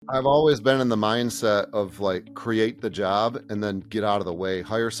I've always been in the mindset of like create the job and then get out of the way,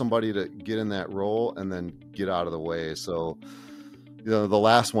 hire somebody to get in that role and then get out of the way. So, the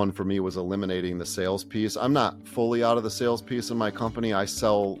last one for me was eliminating the sales piece. I'm not fully out of the sales piece in my company. I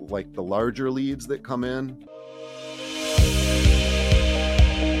sell like the larger leads that come in.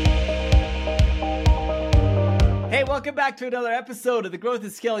 Hey, welcome back to another episode of the Growth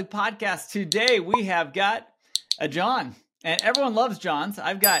and Scaling Podcast. Today we have got a John, and everyone loves Johns.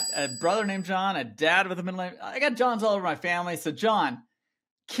 I've got a brother named John, a dad with a middle name. I got Johns all over my family. So John,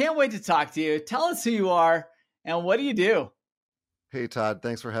 can't wait to talk to you. Tell us who you are and what do you do? Hey, Todd,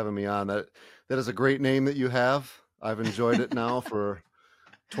 thanks for having me on. That is a great name that you have. I've enjoyed it now for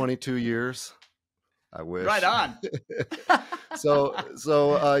 22 years. I wish. Right on.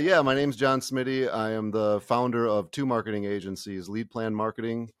 Yeah, my name's John Smiddy. I am the founder of two marketing agencies, Lead Plan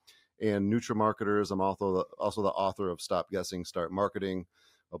Marketing and NutriMarketers. I'm also the author of Stop Guessing, Start Marketing,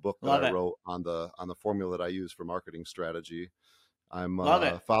 a book that I wrote on the formula that I use for marketing strategy. I'm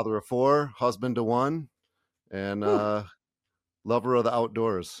a father of four, husband to one, and lover of the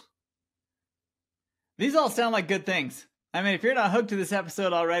outdoors. These all sound like good things. I mean, if you're not hooked to this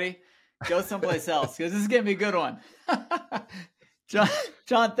episode already, go someplace else because this is going to be a good one.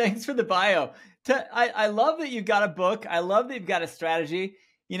 John, thanks for the bio. I love that you've got a book. I love that you've got a strategy.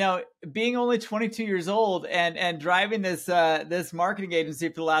 You know, being only 22 years old and driving this marketing agency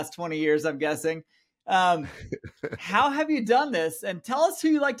for the last 20 years, I'm guessing. How have you done this? And tell us who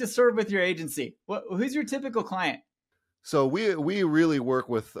you like to serve with your agency. Who's your typical client? So we really work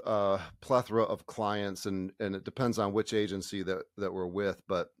with a plethora of clients, and it depends on which agency that we're with.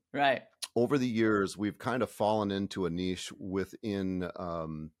 But right. Over the years, we've kind of fallen into a niche within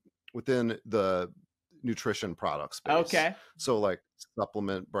the nutrition product space. Okay. So like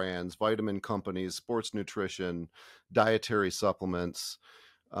supplement brands, vitamin companies, sports nutrition, dietary supplements.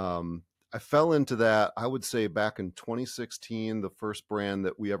 I fell into that, I would say back in 2016, the first brand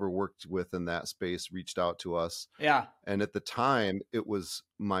that we ever worked with in that space reached out to us. Yeah. And at the time, it was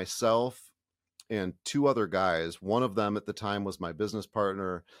myself and two other guys. One of them at the time was my business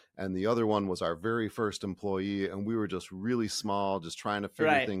partner, and the other one was our very first employee. And we were just really small, just trying to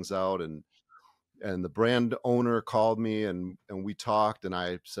figure things out. And the brand owner called me and we talked, and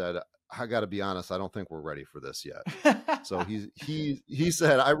I said, I got to be honest, I don't think we're ready for this yet. So he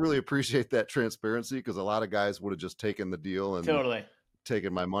said, I really appreciate that transparency, because a lot of guys would have just taken the deal and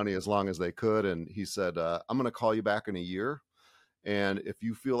taken my money as long as they could. And he said, I'm going to call you back in a year. And if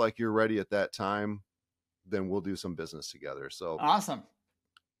you feel like you're ready at that time, then we'll do some business together. So awesome.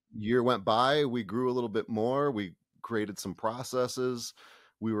 Year went by, we grew a little bit more. We created some processes.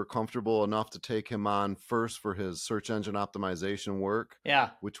 We were comfortable enough to take him on first for his search engine optimization work,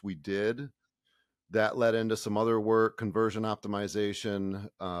 which we did. That led into some other work, conversion optimization,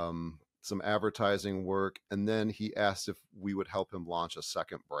 some advertising work. And then he asked if we would help him launch a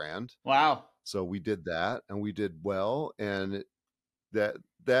second brand. Wow. So we did that, and we did well. And that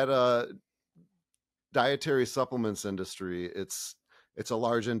dietary supplements industry, it's a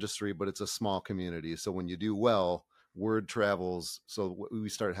large industry, but it's a small community. So when you do well, word travels. So we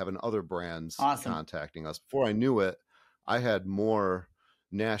started having other brands contacting us. Before I knew it, I had more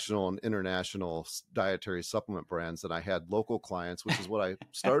national and international dietary supplement brands than I had local clients, which is what I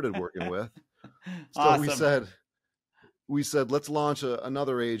started working with. So we said, let's launch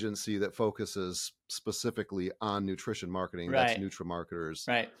another agency that focuses specifically on nutrition marketing. That's NutriMarketers.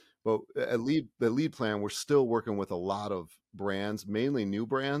 Right. But at the Lead Plan, we're still working with a lot of brands, mainly new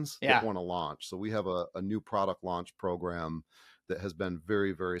brands that want to launch. So we have a new product launch program that has been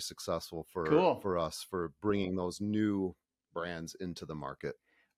very, very successful for us for bringing those new brands into the market.